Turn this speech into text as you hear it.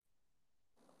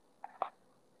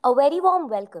A very warm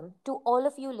welcome to all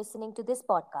of you listening to this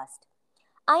podcast.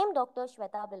 I am Dr.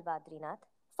 Shweta Bilvadrinath,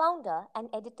 founder and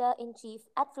editor in chief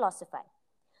at Flossify.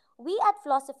 We at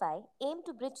Flossify aim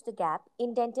to bridge the gap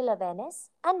in dental awareness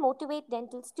and motivate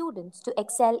dental students to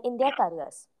excel in their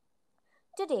careers.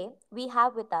 Today, we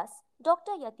have with us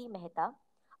Dr. Yati Mehta,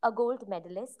 a gold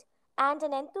medalist and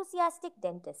an enthusiastic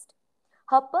dentist.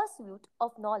 Her pursuit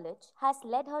of knowledge has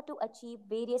led her to achieve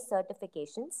various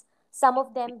certifications, some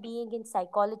of them being in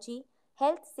psychology,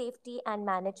 health safety and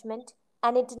management,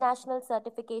 an international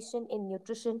certification in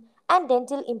nutrition, and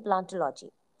dental implantology.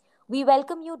 We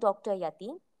welcome you, Dr.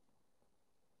 Yati.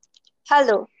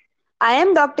 Hello, I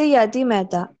am Dr. Yati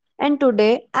Mehta, and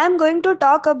today I am going to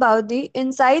talk about the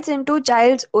insights into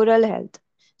child's oral health.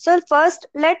 So, first,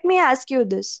 let me ask you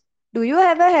this. Do you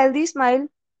have a healthy smile?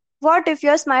 What if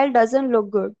your smile doesn't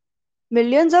look good?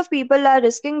 Millions of people are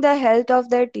risking the health of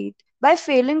their teeth by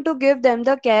failing to give them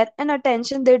the care and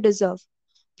attention they deserve.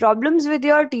 Problems with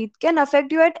your teeth can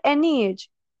affect you at any age.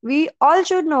 We all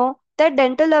should know that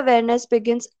dental awareness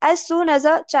begins as soon as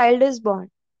a child is born.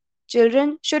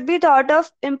 Children should be taught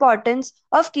of importance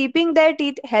of keeping their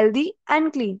teeth healthy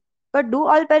and clean. But do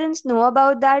all parents know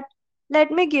about that? Let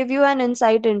me give you an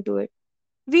insight into it.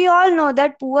 We all know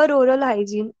that poor oral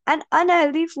hygiene and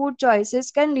unhealthy food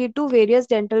choices can lead to various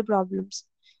dental problems.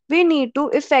 We need to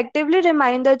effectively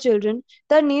remind the children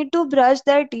the need to brush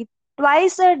their teeth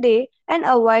twice a day and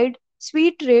avoid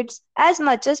sweet treats as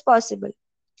much as possible.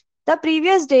 The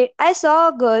previous day, I saw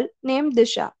a girl named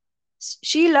Disha.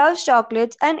 She loves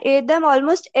chocolates and ate them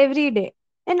almost every day.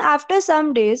 And after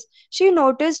some days, she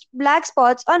noticed black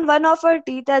spots on one of her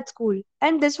teeth at school,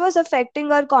 and this was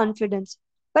affecting her confidence.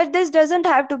 But this doesn't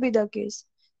have to be the case.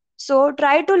 So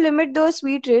try to limit those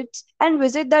sweet treats and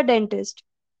visit the dentist.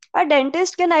 A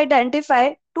dentist can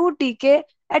identify tooth decay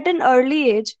at an early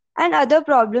age and other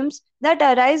problems that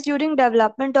arise during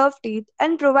development of teeth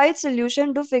and provide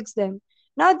solution to fix them.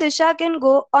 Now Disha can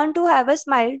go on to have a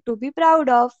smile to be proud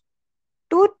of.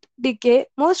 Tooth decay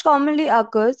most commonly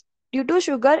occurs due to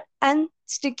sugar and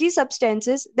sticky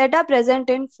substances that are present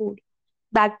in food.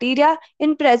 Bacteria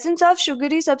in presence of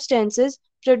sugary substances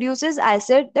produces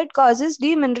acid that causes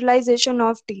demineralization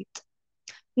of teeth.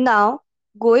 Now,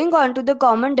 going on to the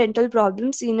common dental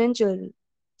problems seen in children.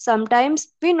 Sometimes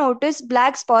we notice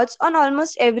black spots on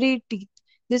almost every teeth.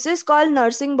 This is called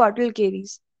nursing bottle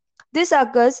caries. This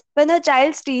occurs when a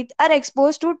child's teeth are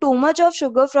exposed to too much of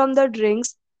sugar from the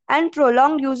drinks and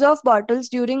prolonged use of bottles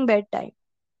during bedtime.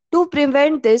 To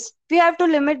prevent this, we have to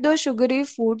limit those sugary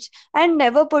foods and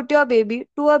never put your baby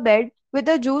to a bed with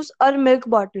a juice or milk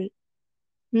bottle.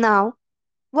 Now,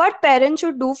 what parents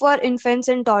should do for infants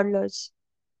and toddlers?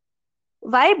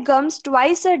 Wipe gums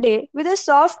twice a day with a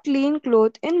soft clean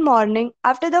cloth in morning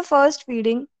after the first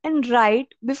feeding and right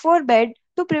before bed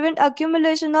to prevent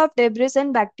accumulation of debris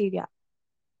and bacteria.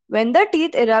 When the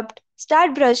teeth erupt,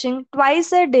 start brushing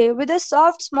twice a day with a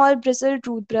soft small bristle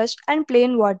toothbrush and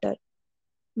plain water.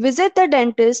 Visit the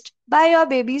dentist by your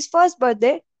baby's first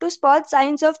birthday to spot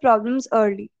signs of problems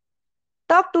early.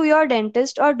 Talk to your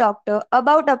dentist or doctor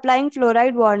about applying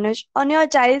fluoride varnish on your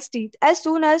child's teeth as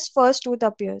soon as first tooth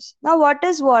appears. Now, what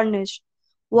is varnish?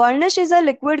 Varnish is a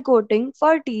liquid coating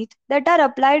for teeth that are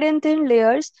applied in thin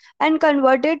layers and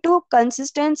converted to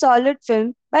consistent solid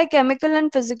film by chemical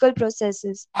and physical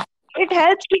processes. It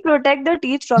helps to protect the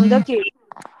teeth from the caries.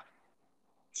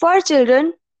 For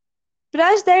children,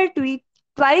 brush their teeth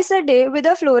twice a day with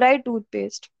a fluoride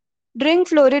toothpaste. Drink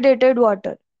fluoridated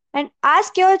water. And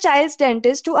ask your child's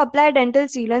dentist to apply dental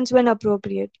sealants when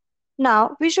appropriate.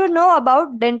 Now, we should know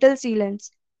about dental sealants.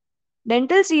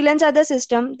 Dental sealants are the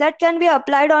system that can be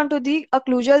applied onto the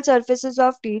occlusal surfaces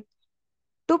of teeth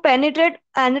to penetrate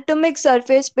anatomic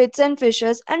surface pits and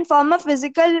fissures and form a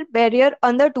physical barrier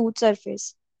on the tooth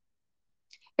surface.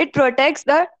 It protects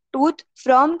the tooth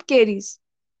from caries.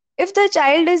 If the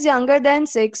child is younger than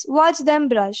 6, watch them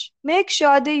brush. Make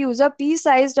sure they use a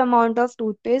pea-sized amount of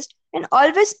toothpaste and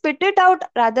always spit it out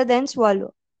rather than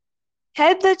swallow.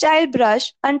 Help the child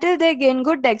brush until they gain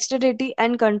good dexterity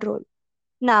and control.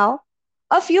 Now,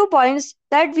 a few points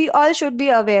that we all should be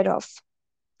aware of.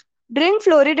 Drink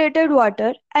fluoridated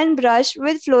water and brush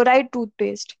with fluoride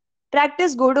toothpaste.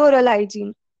 Practice good oral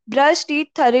hygiene. Brush teeth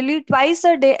thoroughly twice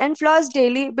a day and floss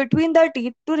daily between the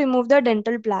teeth to remove the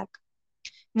dental plaque.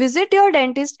 Visit your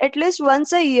dentist at least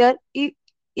once a year,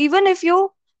 even if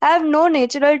you have no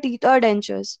natural teeth or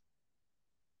dentures.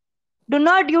 Do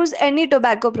not use any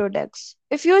tobacco products.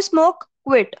 If you smoke,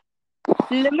 quit.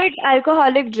 Limit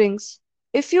alcoholic drinks.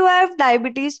 If you have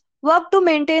diabetes, work to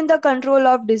maintain the control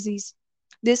of disease.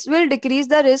 This will decrease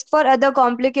the risk for other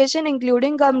complications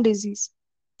including gum disease.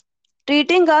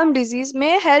 Treating gum disease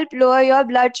may help lower your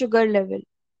blood sugar level.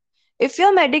 If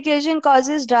your medication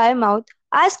causes dry mouth,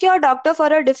 ask your doctor for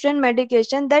a different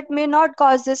medication that may not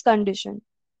cause this condition.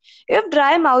 If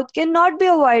dry mouth cannot be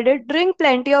avoided, drink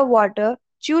plenty of water,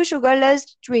 chew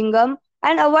sugarless chewing gum,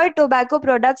 and avoid tobacco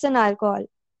products and alcohol.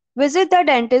 Visit the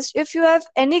dentist if you have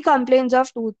any complaints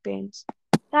of tooth pains.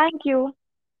 Thank you.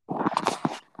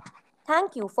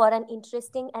 Thank you for an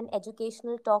interesting and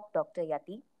educational talk, Dr.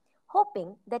 Yati.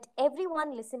 Hoping that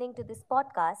everyone listening to this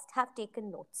podcast have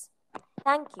taken notes.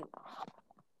 Thank you.